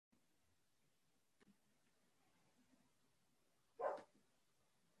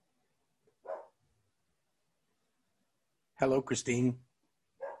Hello, Christine.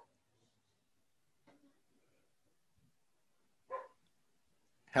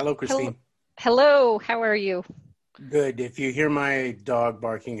 Hello, Christine. Hello, how are you? Good. If you hear my dog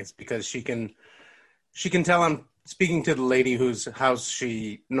barking, it's because she can tell I'm speaking to the lady whose house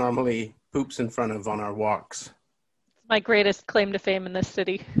she normally poops in front of on our walks. It's my greatest claim to fame in this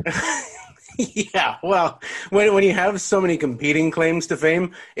city. Yeah, well, when you have so many competing claims to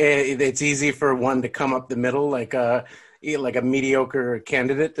fame, it's easy for one to come up the middle, like a mediocre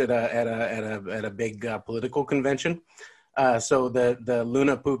candidate at a big political convention. So the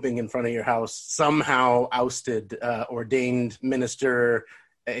Luna pooping in front of your house somehow ousted ordained minister,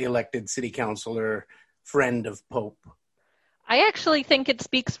 elected city councillor, friend of Pope. I actually think it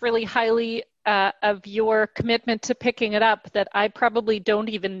speaks really highly of your commitment to picking it up that I probably don't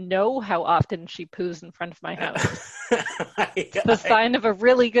even know how often she poos in front of my house. It's the sign of a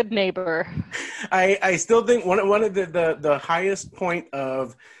really good neighbor. I still think one of the highest point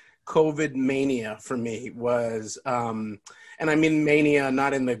of COVID mania for me was, and I mean mania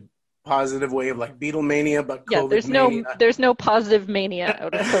not in the positive way of like Beatlemania, but COVID mania. There's no positive mania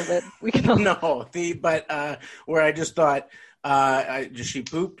out of COVID. We can where I just thought she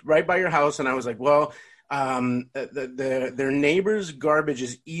pooped right by your house, and I was like, well, their neighbor's garbage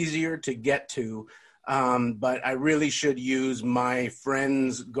is easier to get to. But I really should use my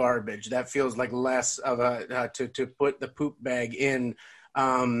friend's garbage. That feels like less of to put the poop bag in.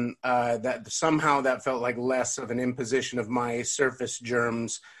 That somehow that felt like less of an imposition of my surface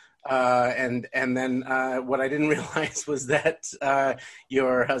germs. And then what I didn't realize was that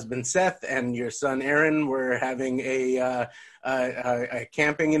your husband Seth and your son Aaron were having a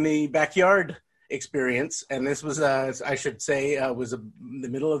camping in the backyard experience, and this was I should say was the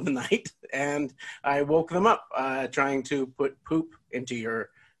middle of the night, and I woke them up trying to put poop onto your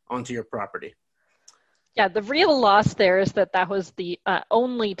property. Yeah, the real loss there is that was the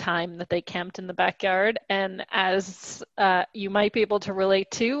only time that they camped in the backyard. And as you might be able to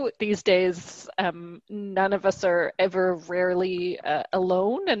relate to, these days, none of us are ever rarely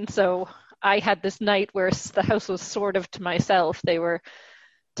alone. And so I had this night where the house was sort of to myself. They were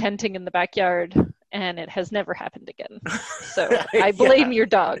tenting in the backyard, and it has never happened again. So I blame your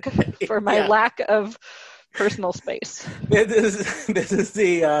dog for my lack of personal space. This is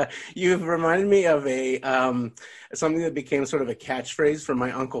the you've reminded me of a something that became sort of a catchphrase for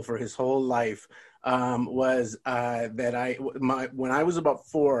my uncle for his whole life. Was that when I was about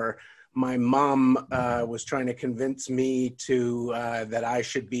 4, my mom was trying to convince me to that I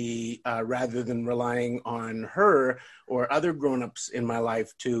should be rather than relying on her or other grown-ups in my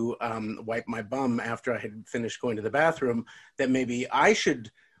life to wipe my bum after I had finished going to the bathroom, that maybe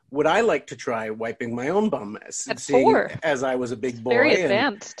would I like to try wiping my own bum as I was a big boy? Very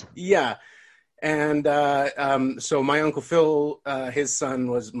advanced. Yeah. And so my Uncle Phil, his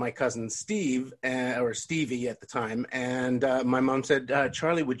son was my cousin Steve, or Stevie at the time. And my mom said,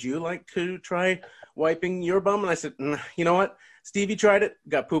 Charlie, would you like to try wiping your bum? And I said, you know what? Stevie tried it,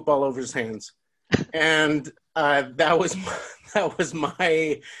 got poop all over his hands. And that was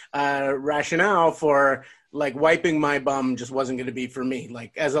my rationale for like wiping my bum just wasn't going to be for me.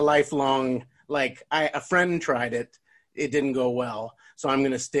 Like as a lifelong, a friend tried it, it didn't go well. So I'm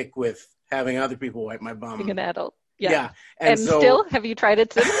going to stick with having other people wipe my bum. Being an adult. Yeah. And so, still, have you tried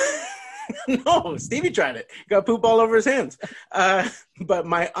it since? No, Stevie tried it. Got poop all over his hands. But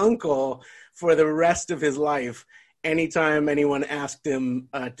my uncle, for the rest of his life, anytime anyone asked him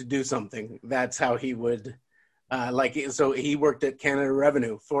to do something, that's how he would, so he worked at Canada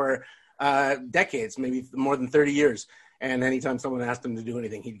Revenue for decades, maybe more than 30 years. And anytime someone asked him to do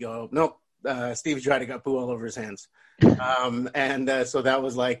anything, he'd go, nope, Stevie tried to got poo all over his hands. So that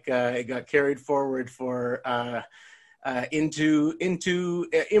was it got carried forward for into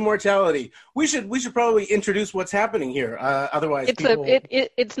immortality. We should probably introduce what's happening here. Otherwise,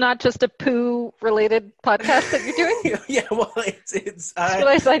 it's not just a poo related podcast that you're doing. Yeah, well, it's that's what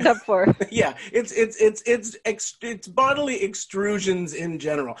I signed up for. Yeah, it's bodily extrusions in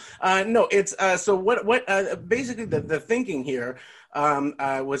general. No, it's so what basically the thinking here and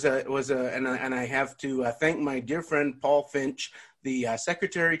I have to thank my dear friend Paul Finch, the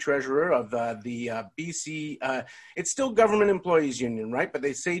Secretary Treasurer of the BC. It's still Government Employees Union, right? But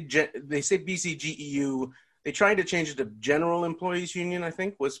they say BCGEU. They tried to change it to General Employees Union, I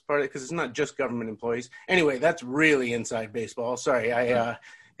think, was part of it, because it's not just government employees. Anyway, that's really inside baseball. Sorry, I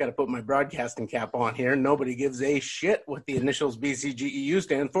got to put my broadcasting cap on here. Nobody gives a shit what the initials BCGEU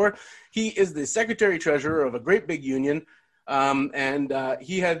stand for. He is the Secretary Treasurer of a great big union. And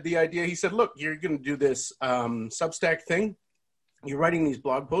he had the idea. He said, look, you're going to do this Substack thing. You're writing these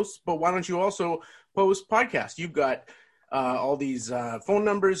blog posts, but why don't you also post podcasts? You've got all these phone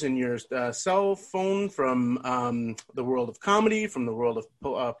numbers in your cell phone from the world of comedy, from the world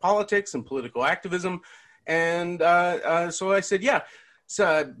of politics and political activism. And so I said, yeah.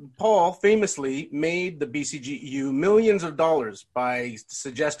 So Paul famously made the BCGEU millions of dollars by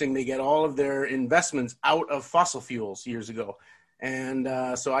suggesting they get all of their investments out of fossil fuels years ago.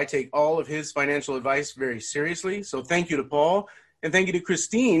 And so I take all of his financial advice very seriously. So thank you to Paul. And thank you to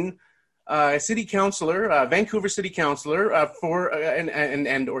Christine, City Councillor, Vancouver City Councillor, for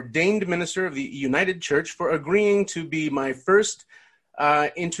and ordained minister of the United Church, for agreeing to be my first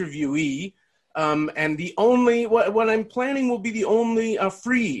interviewee. And the only, what I'm planning will be the only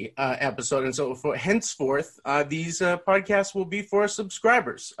free episode. And so for henceforth, these podcasts will be for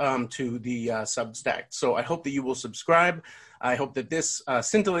subscribers to the Substack. So I hope that you will subscribe. I hope that this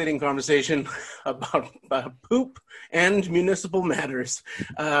scintillating conversation about poop and municipal matters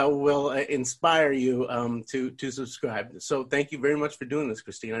will inspire you to subscribe. So thank you very much for doing this,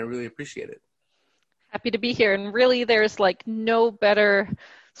 Christine. I really appreciate it. Happy to be here. And really, there's like no better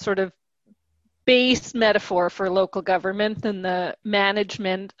sort of base metaphor for local government than the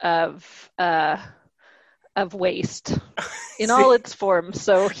management of waste in all its forms.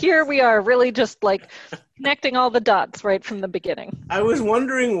 So here we are, really just like connecting all the dots right from the beginning. I was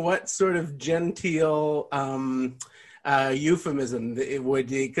wondering what sort of genteel euphemism it would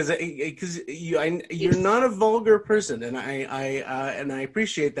be, because you're not a vulgar person, and I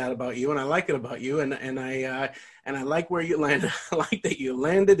appreciate that about you, and I like it about you, and I like where you landed. I like that you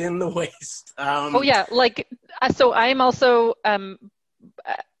landed in the waste. Oh yeah, like so I'm also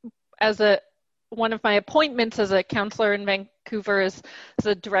one of my appointments as a councillor in Vancouver is as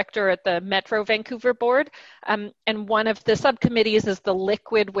a director at the Metro Vancouver Board. And one of the subcommittees is the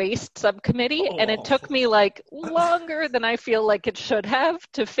liquid waste subcommittee. Oh. And it took me like longer than I feel like it should have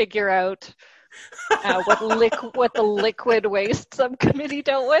to figure out what the liquid waste subcommittee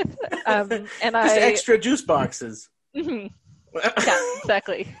dealt with. And just extra juice boxes. Mm-hmm. Yeah,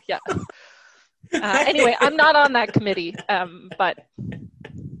 exactly. Yeah. Anyway, I'm not on that committee, but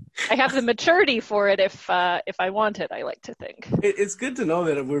I have the maturity for it if I want it, I like to think. It's good to know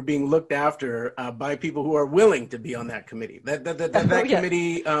that we're being looked after by people who are willing to be on that committee. That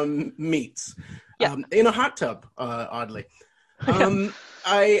committee meets in a hot tub, oddly.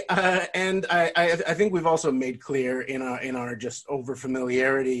 I think we've also made clear in our just over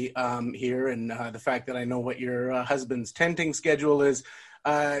familiarity here, and the fact that I know what your husband's tenting schedule is,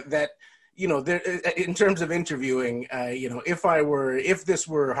 that. You know, there, in terms of interviewing, if this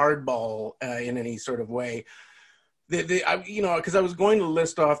were hardball in any sort of way, because I was going to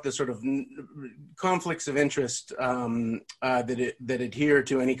list off the sort of conflicts of interest that adhere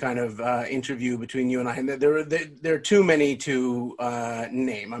to any kind of interview between you and I, and there are too many to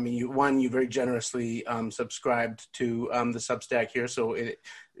name. I mean, you very generously subscribed to the Substack here, so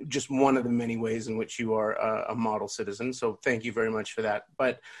just one of the many ways in which you are a model citizen. So thank you very much for that.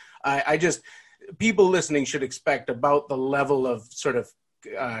 But I just, people listening should expect about the level of sort of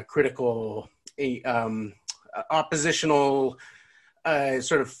critical, oppositional,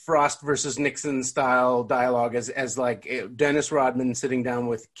 sort of Frost versus Nixon style dialogue as like Dennis Rodman sitting down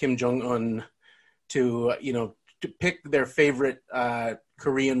with Kim Jong-un to pick their favorite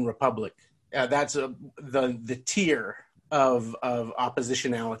Korean republic. That's the tier of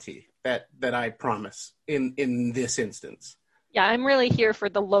oppositionality that I promise in this instance. Yeah, I'm really here for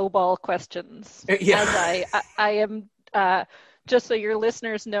the lowball questions. Yeah. As I am, just so your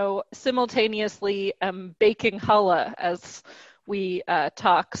listeners know, simultaneously baking challah as we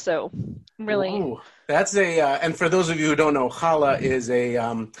talk. So I'm really... Ooh, that's and for those of you who don't know, challah is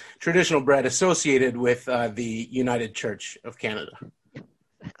a traditional bread associated with the United Church of Canada.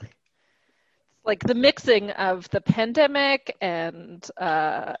 Exactly. Like the mixing of the pandemic and,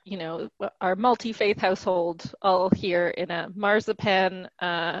 our multi-faith household all here in a marzipan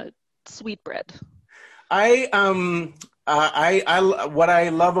sweetbread. What I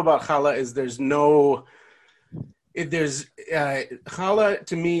love about challah is challah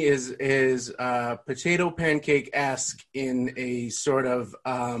to me is potato pancake-esque in a sort of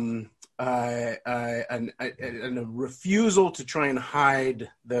a refusal to try and hide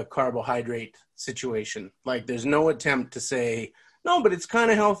the carbohydrate situation. Like there's no attempt to say, no, but it's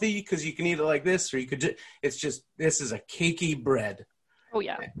kind of healthy because you can eat it like this, or you could it's just, this is a cakey bread. Oh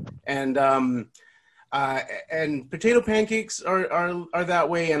yeah. And potato pancakes are that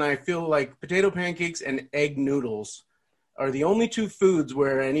way. And I feel like potato pancakes and egg noodles are the only two foods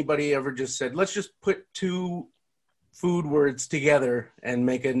where anybody ever just said, let's just put two food words together and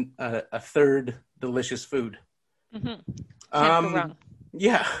make a third delicious food. Mm-hmm. Can't go wrong.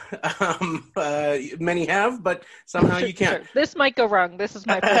 Yeah, many have, but somehow Sure, you can't. sure. This might go wrong. This is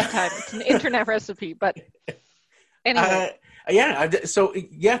my first time. It's an internet recipe, but anyway. Uh, yeah, so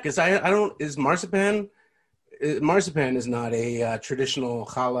yeah, because I don't, is marzipan is not a traditional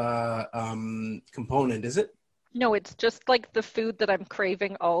challah component, is it? No, it's just like the food that I'm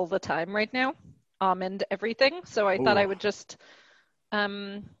craving all the time right now. Almond everything. So I thought I Oh, would just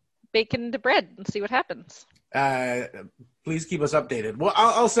um, bake it into bread and see what happens. uh, please keep us updated. Well,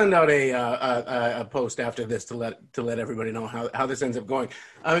 I'll send out a post after this to let everybody know how this ends up going.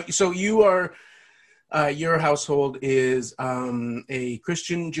 So you are your household is a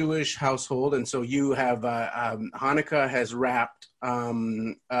Christian Jewish household, and so you have Hanukkah has wrapped.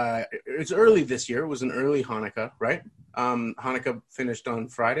 It's early this year. It was an early Hanukkah, right? Hanukkah finished on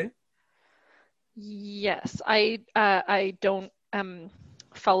Friday. Yes, I don't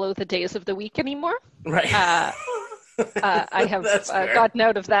follow the days of the week anymore. Right. Uh, I have That's fair. gotten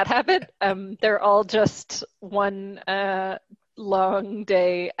out of that habit. They're all just one long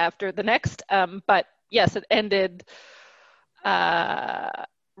day after the next. But yes, it ended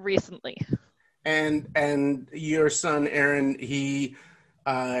recently. And your son Aaron, he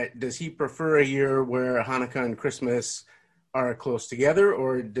does he prefer a year where Hanukkah and Christmas are close together,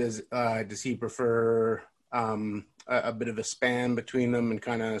 or does he prefer a bit of a span between them and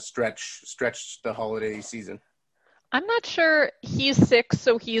kind of stretch the holiday season? I'm not sure. He's 6,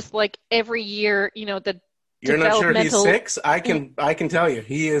 so he's like every year, the You're not sure he's developmental. 6? I can tell you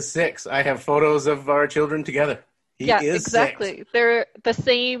he is 6. I have photos of our children together. He Yeah, is 6. exactly. They're the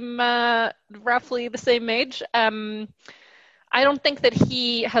same, roughly the same age. I don't think that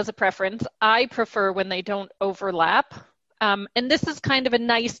he has a preference. I prefer when they don't overlap. And this is kind of a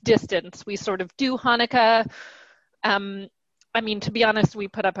nice distance. We sort of do Hanukkah. I mean, to be honest, we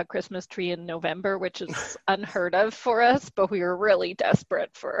put up a Christmas tree in November, which is unheard of for us, but we were really desperate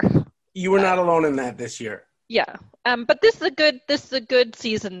for. You were Uh, not alone in that this year. yeah. But this is a good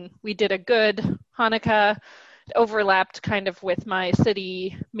season. We did a good Hanukkah. It overlapped kind of with my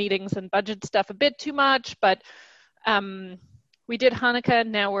city meetings and budget stuff a bit too much, but we did Hanukkah.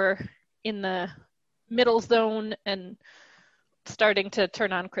 Now we're in the middle zone and starting to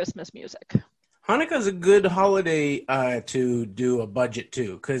turn on Christmas music. Hanukkah is a good holiday to do a budget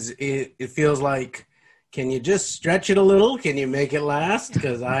too, because it feels like, can you just stretch it a little? Can you make it last?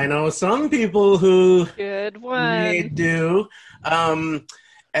 Because I know some people who Good may one. do. Um,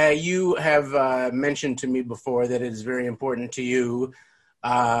 you have mentioned to me before that it is very important to you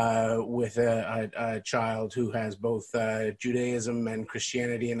with a child who has both Judaism and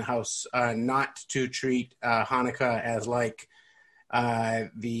Christianity in the house, not to treat Hanukkah as like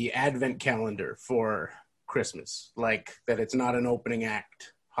the Advent calendar for Christmas, like that it's not an opening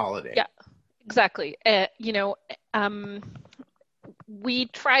act holiday. Yeah, exactly. We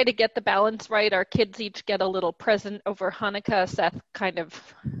try to get the balance right. Our kids each get a little present over Hanukkah. Seth kind of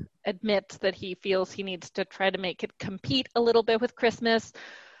admits that he feels he needs to try to make it compete a little bit with Christmas.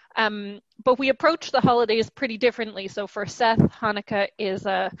 But we approach the holidays pretty differently. So for Seth, Hanukkah is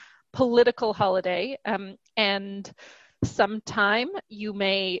a political holiday, and sometime you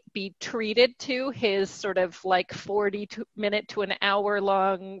may be treated to his sort of like 40-minute to an hour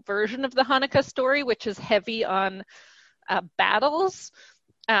long version of the Hanukkah story, which is heavy on battles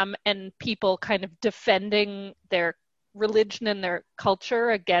and people kind of defending their religion and their culture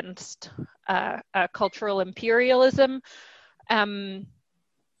against cultural imperialism. Um,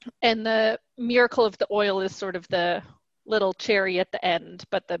 and the miracle of the oil is sort of the little cherry at the end,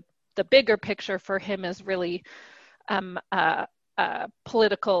 but the bigger picture for him is really a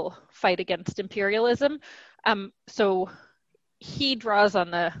political fight against imperialism. So he draws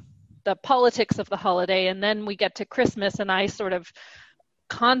on the politics of the holiday, and then we get to Christmas, and I sort of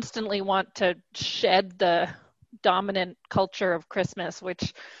constantly want to shed the dominant culture of Christmas,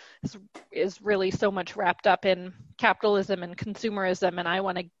 which is really so much wrapped up in capitalism and consumerism, and I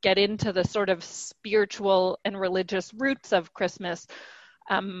want to get into the sort of spiritual and religious roots of Christmas,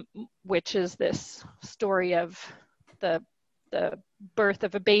 which is this story of the birth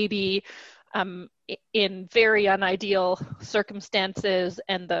of a baby in very unideal circumstances,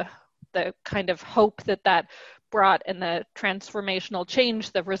 and the kind of hope that brought and the transformational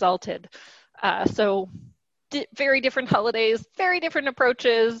change that resulted. So very different holidays, very different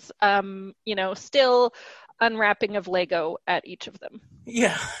approaches, still unwrapping of Lego at each of them.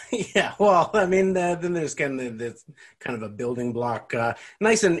 Yeah, yeah. Well, I mean, then there's this kind of a building block,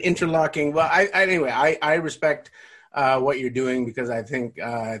 nice and interlocking. Well, anyway, I respect what you're doing, because I think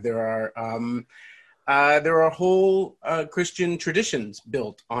there are whole Christian traditions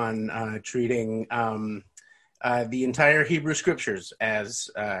built on treating the entire Hebrew scriptures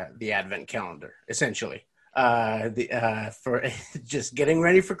as the Advent calendar, essentially. For just getting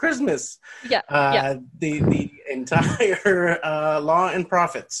ready for Christmas. The entire law and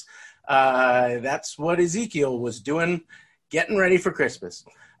prophets. That's what Ezekiel was doing, getting ready for Christmas.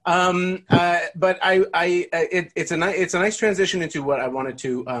 But it's a nice transition into what I wanted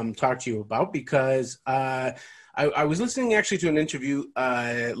to talk to you about, because I was listening actually to an interview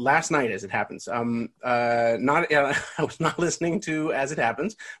last night, as it happens. I was not listening to As It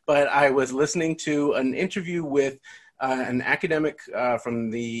Happens, but I was listening to an interview with an academic from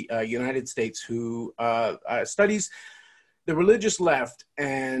the United States who studies the religious left.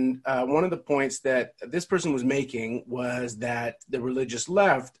 And one of the points that this person was making was that the religious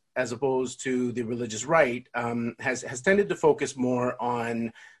left, as opposed to the religious right, has tended to focus more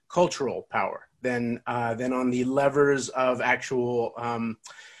on cultural power than on the levers of actual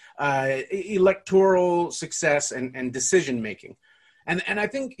electoral success and decision making. And I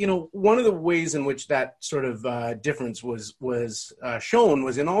think, one of the ways in which that sort of difference was shown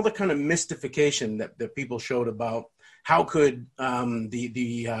was in all the kind of mystification that people showed about how could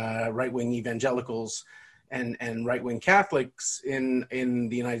the right-wing evangelicals and right-wing Catholics in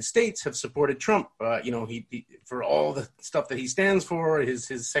the United States have supported Trump. He for all the stuff that he stands for,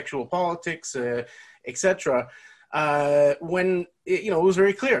 his sexual politics, etc. When it was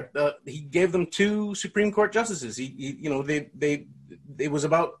very clear, he gave them 2 Supreme Court justices. It was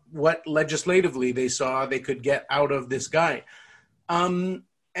about what legislatively they saw they could get out of this guy. And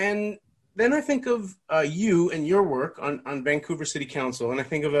then I think of you and your work on Vancouver City Council, and I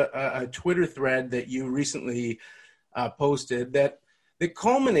think of a Twitter thread that you recently posted that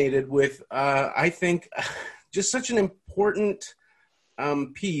culminated with, I think, just such an important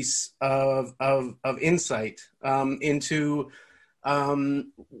piece of insight into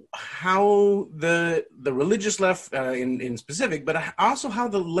how the religious left in specific, but also how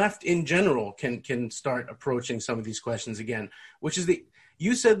the left in general can start approaching some of these questions again, which is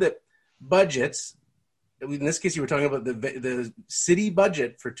you said that budgets, in this case you were talking about the city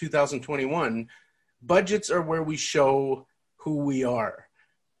budget for 2021, budgets are where we show who we are.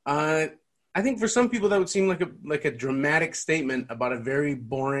 I think for some people that would seem like a dramatic statement about a very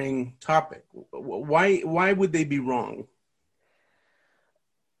boring topic. Why would they be wrong?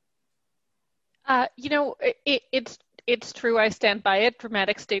 It's true. I stand by it.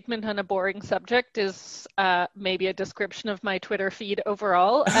 Dramatic statement on a boring subject is maybe a description of my Twitter feed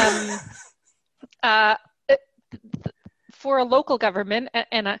overall. For a local government,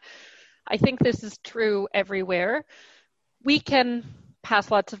 and I think this is true everywhere, we can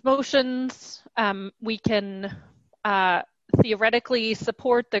pass lots of motions. We can theoretically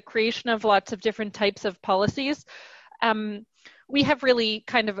support the creation of lots of different types of policies. We have really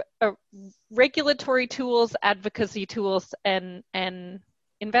kind of regulatory tools, advocacy tools, and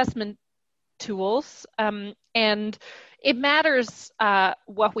investment tools, and it matters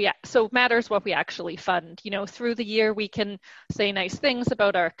what we actually fund. Through the year we can say nice things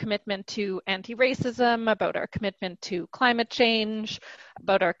about our commitment to anti-racism, about our commitment to climate change,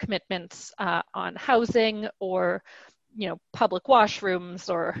 about our commitments on housing, or public washrooms,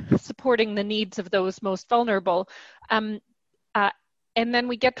 or supporting the needs of those most vulnerable. And then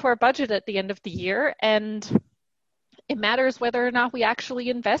we get to our budget at the end of the year, and it matters whether or not we actually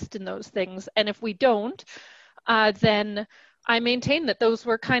invest in those things. And if we don't, then I maintain that those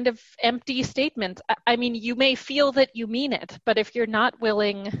were kind of empty statements. I mean, you may feel that you mean it, but if you're not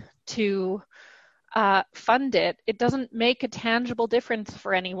willing to fund it, it doesn't make a tangible difference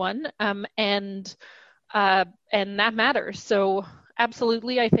for anyone, and that matters. So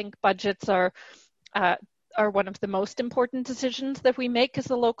absolutely, I think budgets are one of the most important decisions that we make as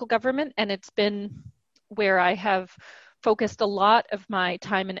a local government, and it's been where I have focused a lot of my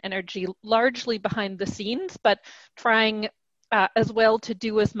time and energy, largely behind the scenes, but trying as well to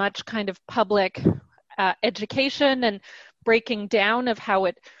do as much kind of public education and breaking down of how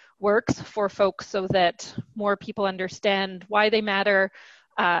it works for folks, so that more people understand why they matter,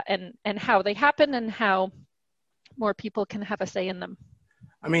 and how they happen, and how more people can have a say in them.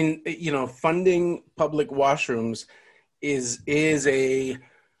 I mean, funding public washrooms is a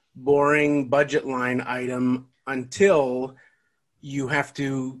boring budget line item until you have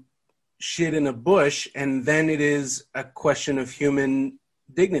to shit in a bush, and then it is a question of human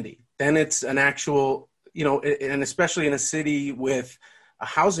dignity. Then it's an actual, and especially in a city with a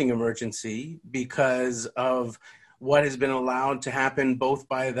housing emergency because of what has been allowed to happen both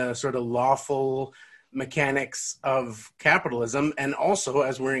by the sort of lawful mechanics of capitalism, and also,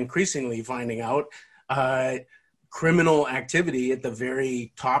 as we're increasingly finding out, criminal activity at the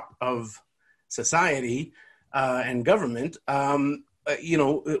very top of society, and government,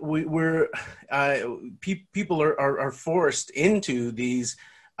 people are forced into these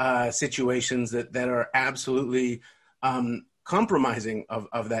situations that are absolutely compromising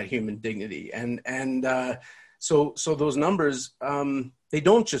of that human dignity, and so those numbers, they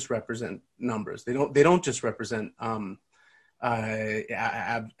don't just represent numbers. They don't just represent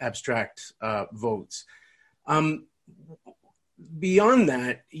abstract votes. Beyond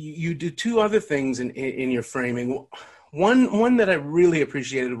that, you do two other things in your framing. One that I really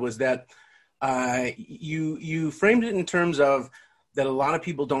appreciated was that you framed it in terms of that a lot of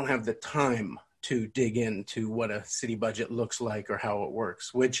people don't have the time to dig into what a city budget looks like or how it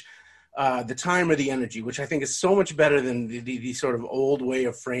works, which the time or the energy, which I think is so much better than the sort of old way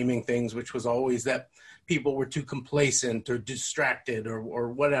of framing things, which was always that people were too complacent or distracted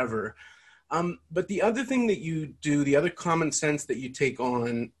or whatever. But the other thing that you do, the other common sense that you take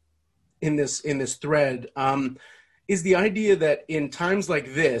on in this thread, is the idea that in times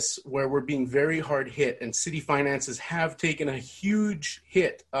like this, where we're being very hard hit and city finances have taken a huge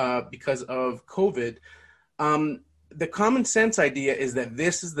hit because of COVID, the common sense idea is that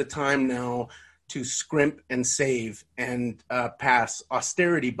this is the time now to scrimp and save and pass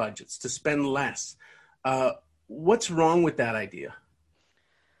austerity budgets, to spend less. What's wrong with that idea?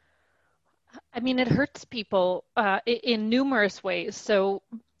 I mean, it hurts people in numerous ways. So,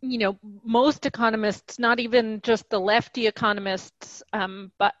 most economists, not even just the lefty economists,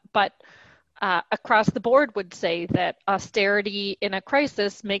 but across the board would say that austerity in a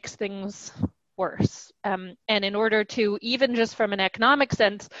crisis makes things worse. And in order to, even just from an economic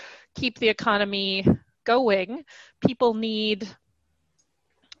sense, keep the economy going, people need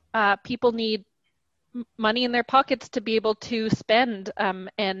money in their pockets to be able to spend,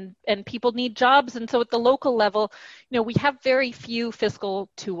 and people need jobs. And so at the local level, we have very few fiscal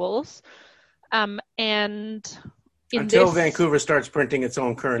tools. And until Vancouver starts printing its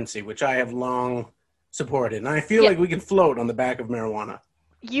own currency, which I have long supported. And I feel like we can float on the back of marijuana.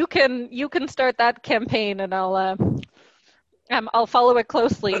 You can start that campaign, and I'll follow it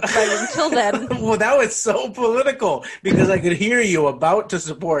closely. But until then, well, that was so political because I could hear you about to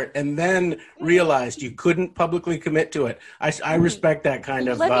support, and then realized you couldn't publicly commit to it. I respect that kind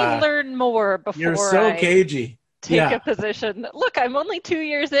of. Let me learn more before. You're so cagey. Take a position. Look, I'm only 2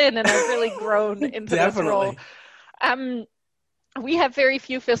 years in, and I've really grown into this role. We have very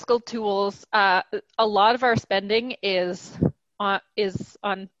few fiscal tools. A lot of our spending is on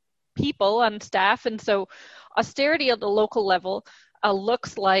people, on staff, and so austerity at the local level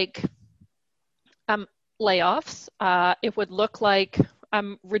looks like layoffs. It would look like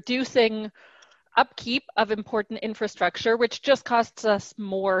reducing upkeep of important infrastructure, which just costs us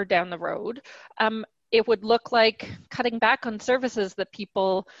more down the road. It would look like cutting back on services that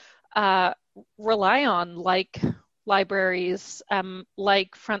people rely on, like libraries,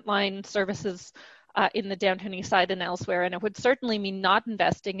 like frontline services in the downtown east side and elsewhere. And it would certainly mean not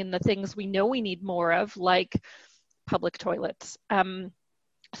investing in the things we know we need more of, like public toilets.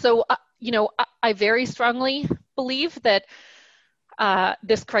 So I very strongly believe that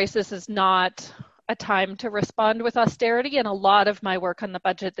this crisis is not a time to respond with austerity. And a lot of my work on the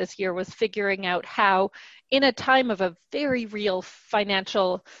budget this year was figuring out how, in a time of a very real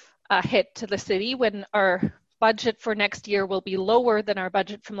financial hit to the city, when our budget for next year will be lower than our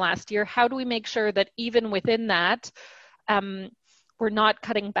budget from last year, how do we make sure that even within that, we're not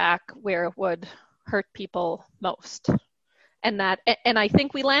cutting back where it would hurt people most? And I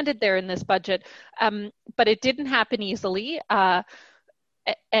think we landed there in this budget, but it didn't happen easily.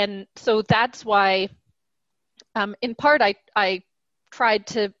 And so that's why, in part, I tried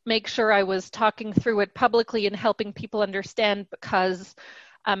to make sure I was talking through it publicly and helping people understand, because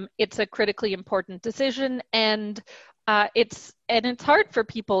it's a critically important decision, and it's hard for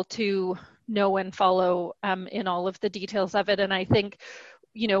people to know and follow in all of the details of it. And I think,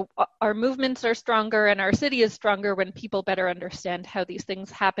 our movements are stronger and our city is stronger when people better understand how these things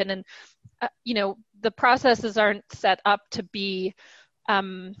happen. And the processes aren't set up to be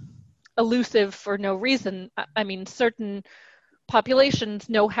elusive for no reason. I mean, certain populations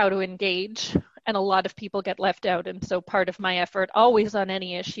know how to engage, and a lot of people get left out. And so part of my effort always on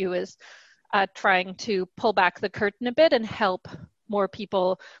any issue is trying to pull back the curtain a bit and help more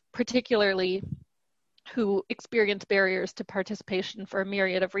people, particularly who experience barriers to participation for a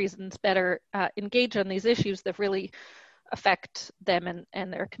myriad of reasons, better engage on these issues that really affect them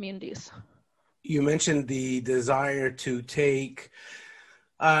and their communities. You mentioned the desire to take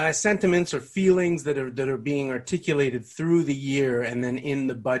sentiments or feelings that are being articulated through the year, and then in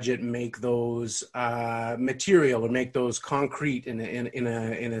the budget make those material or make those concrete in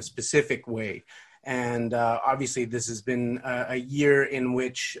a specific way. And obviously this has been a year in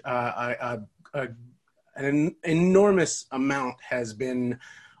which an enormous amount has been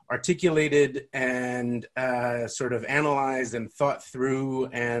articulated and sort of analyzed and thought through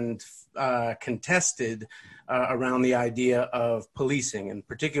and contested around the idea of policing, and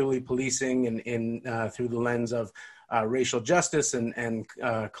particularly policing in through the lens of racial justice and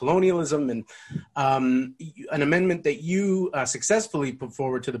colonialism. And an amendment that you successfully put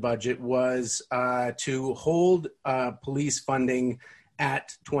forward to the budget was to hold police funding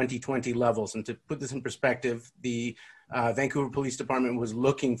at 2020 levels. And to put this in perspective, the Vancouver Police Department was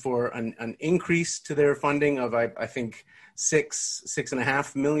looking for an increase to their funding of, I think,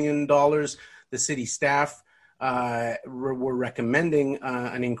 $6.5 million. The city staff were recommending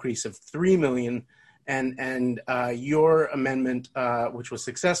an increase of $3 million. And your amendment, which was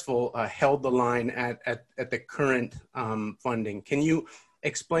successful, held the line at the current funding. Can you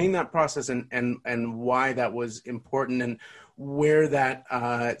explain that process and why that was important, and where that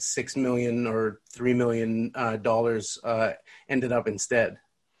 $6 million or $3 million ended up instead?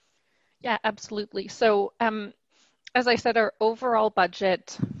 Yeah, absolutely. So as I said, our overall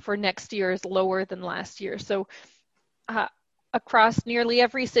budget for next year is lower than last year. So across nearly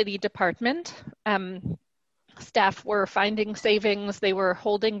every city department, staff were finding savings. They were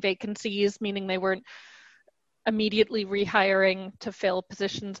holding vacancies, meaning they weren't immediately rehiring to fill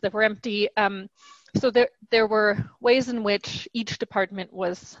positions that were empty. So there were ways in which each department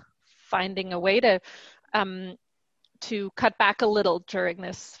was finding a way to cut back a little during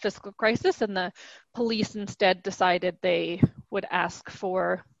this fiscal crisis, and the police instead decided they would ask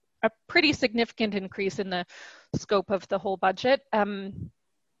for a pretty significant increase in the scope of the whole budget. And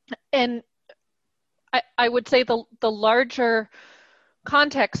I would say the larger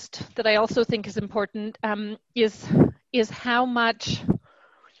context that I also think is important is how much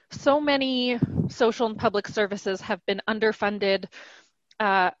so many social and public services have been underfunded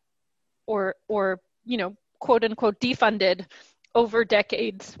or quote unquote defunded over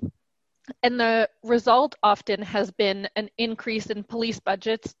decades. And the result often has been an increase in police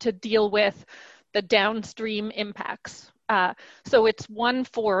budgets to deal with the downstream impacts. So it's one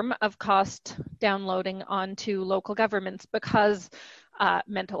form of cost downloading onto local governments, because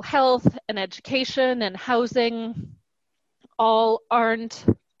mental health and education and housing all aren't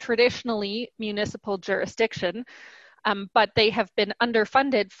traditionally municipal jurisdiction, but they have been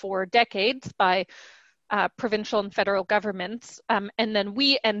underfunded for decades by provincial and federal governments. And then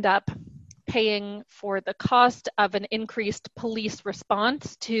we end up paying for the cost of an increased police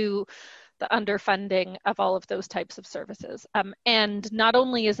response to the underfunding of all of those types of services. And not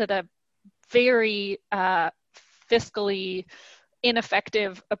only is it a very fiscally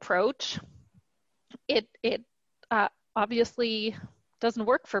ineffective approach, it obviously doesn't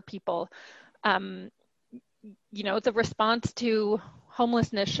work for people. The response to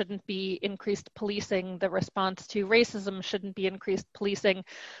homelessness shouldn't be increased policing. The response to racism shouldn't be increased policing.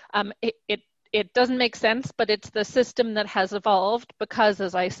 It doesn't make sense, but it's the system that has evolved because,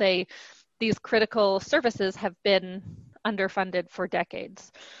 as I say, these critical services have been underfunded for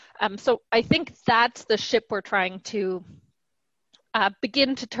decades. So I think that's the ship we're trying to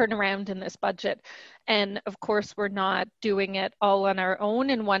begin to turn around in this budget. And of course, we're not doing it all on our own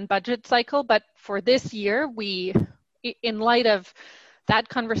in one budget cycle, but for this year, we, in light of that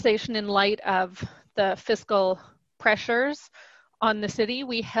conversation, in light of the fiscal pressures on the city,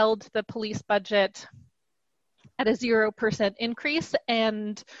 we held the police budget at a 0% increase,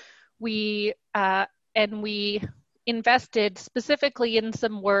 and we invested specifically in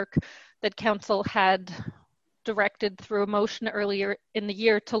some work that council had directed through a motion earlier in the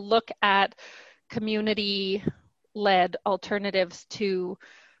year to look at community-led alternatives to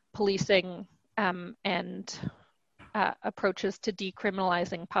policing and approaches to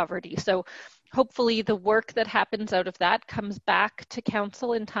decriminalizing poverty. So hopefully the work that happens out of that comes back to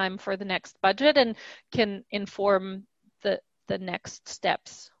council in time for the next budget and can inform the next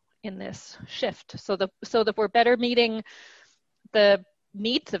steps in this shift, so that we're better meeting the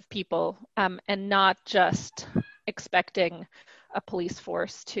needs of people and not just expecting a police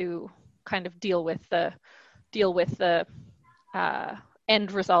force to kind of deal with the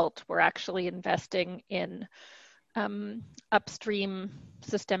end result. We're actually investing in upstream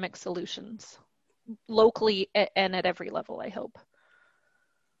systemic solutions locally and at every level, I hope.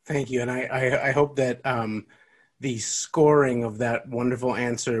 Thank you. And I hope that the scoring of that wonderful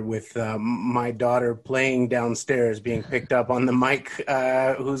answer with my daughter playing downstairs, being picked up on the mic,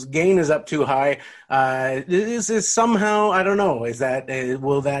 whose gain is up too high. This is somehow, I don't know, is that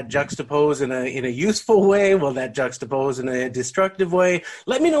will that juxtapose in a useful way? Will that juxtapose in a destructive way?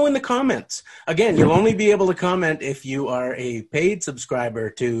 Let me know in the comments. Again, you'll only be able to comment if you are a paid subscriber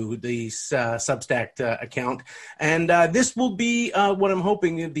to the Substack account. And this will be what I'm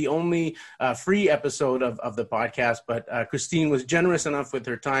hoping the only free episode of the podcast. But Christine was generous enough with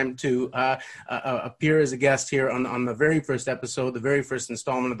her time to appear as a guest here on the very first episode, the very first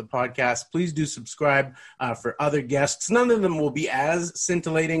installment of the podcast. Please do subscribe for other guests. None of them will be as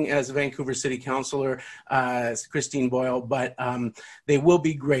scintillating as Vancouver City Councillor Christine Boyle, but they will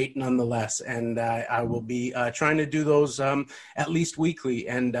be great nonetheless. And I will be trying to do those at least weekly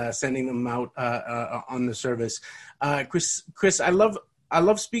and sending them out on the service. Chris, I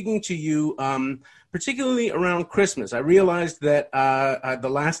love speaking to you, particularly around Christmas. I realized that the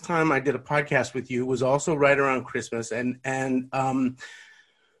last time I did a podcast with you was also right around Christmas, and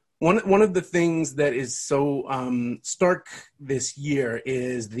one of the things that is so stark this year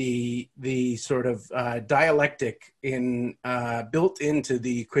is the sort of dialectic built into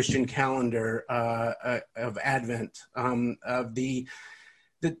the Christian calendar of Advent, of the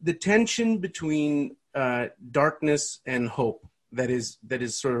tension between darkness and hope that is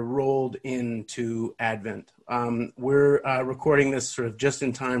sort of rolled into Advent. We're recording this sort of just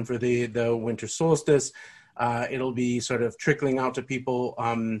in time for the winter solstice. It'll be sort of trickling out to people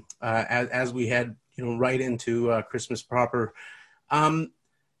as we head, right into Christmas proper.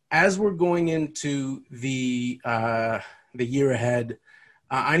 As we're going into the year ahead,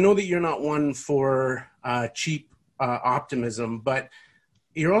 I know that you're not one for cheap optimism, but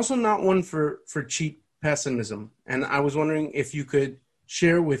you're also not one for cheap pessimism. And I was wondering if you could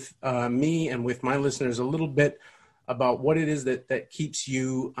share with me and with my listeners a little bit about what it is that keeps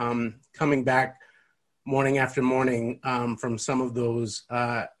you coming back morning after morning from some of those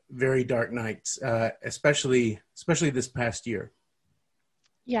very dark nights, especially this past year.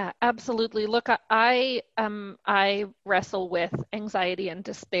 Yeah, absolutely. Look, I wrestle with anxiety and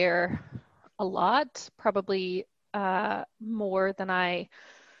despair a lot, probably more than I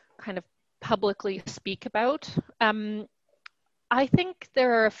kind of publicly speak about. I think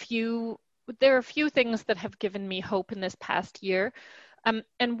there are a few things that have given me hope in this past year,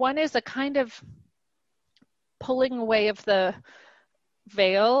 and one is a kind of pulling away of the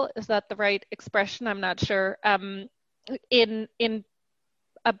veil. Is that the right expression? I'm not sure. In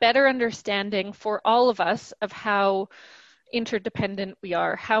a better understanding for all of us of how interdependent we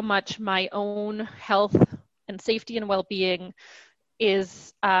are, how much my own health and safety and well-being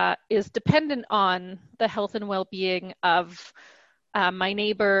is dependent on the health and well-being of my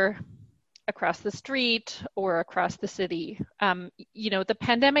neighbor across the street or across the city. The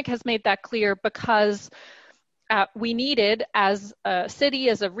pandemic has made that clear because we needed, as a city,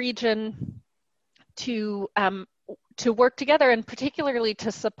 as a region, to work together, and particularly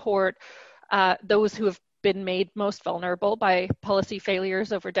to support those who have been made most vulnerable by policy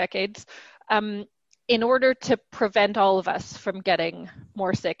failures over decades, in order to prevent all of us from getting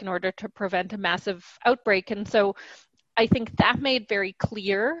more sick, in order to prevent a massive outbreak. And so I think that made very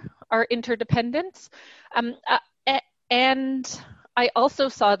clear our interdependence. And I also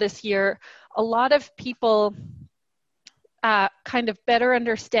saw this year a lot of people kind of better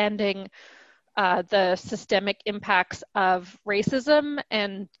understanding the systemic impacts of racism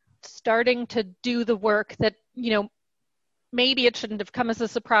and starting to do the work that, maybe it shouldn't have come as a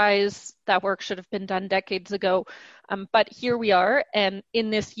surprise. That work should have been done decades ago. But here we are. And in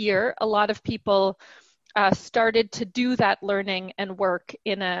this year, a lot of people started to do that learning and work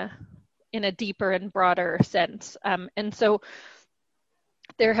in a deeper and broader sense. And so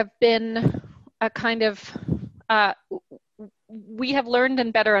there have been a kind of, we have learned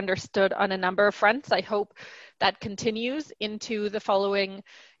and better understood on a number of fronts. I hope that continues into the following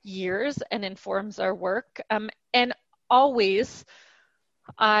years and informs our work. And always,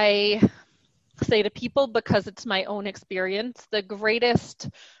 I say to people, because it's my own experience, the greatest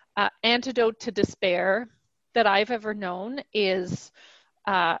antidote to despair that I've ever known is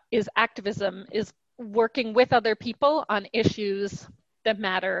activism, is working with other people on issues that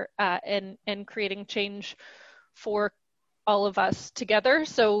matter, and creating change for all of us together.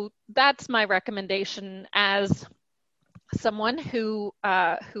 So that's my recommendation as someone who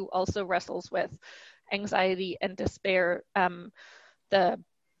also wrestles with anxiety and despair. The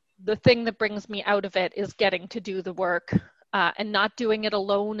thing that brings me out of it is getting to do the work, and not doing it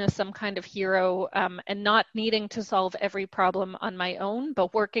alone as some kind of hero, and not needing to solve every problem on my own,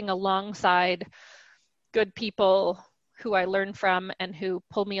 but working alongside good people who I learn from and who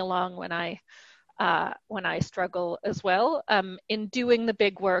pull me along when I struggle as well, in doing the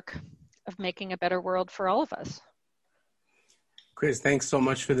big work of making a better world for all of us. Chris, thanks so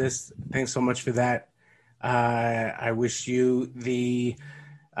much for this. Thanks so much for that. I wish you the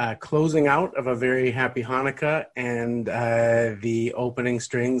closing out of a very happy Hanukkah and the opening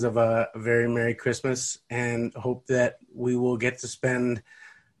strings of a very Merry Christmas, and hope that we will get to spend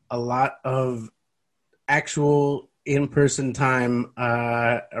a lot of actual in-person time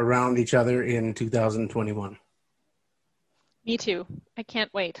around each other in 2021. Me too. I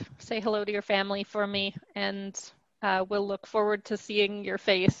can't wait. Say hello to your family for me, and we'll look forward to seeing your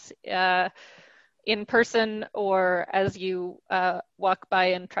face in person, or as you walk by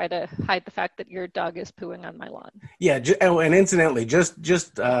and try to hide the fact that your dog is pooing on my lawn. Yeah, and incidentally,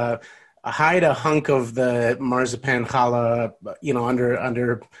 just hide a hunk of the marzipan challah,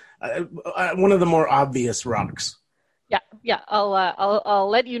 under one of the more obvious rocks. Yeah. I'll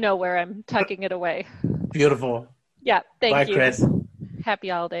let you know where I'm tucking it away. Beautiful. Yeah. Thank you. Bye, Chris. Happy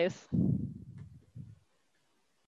holidays.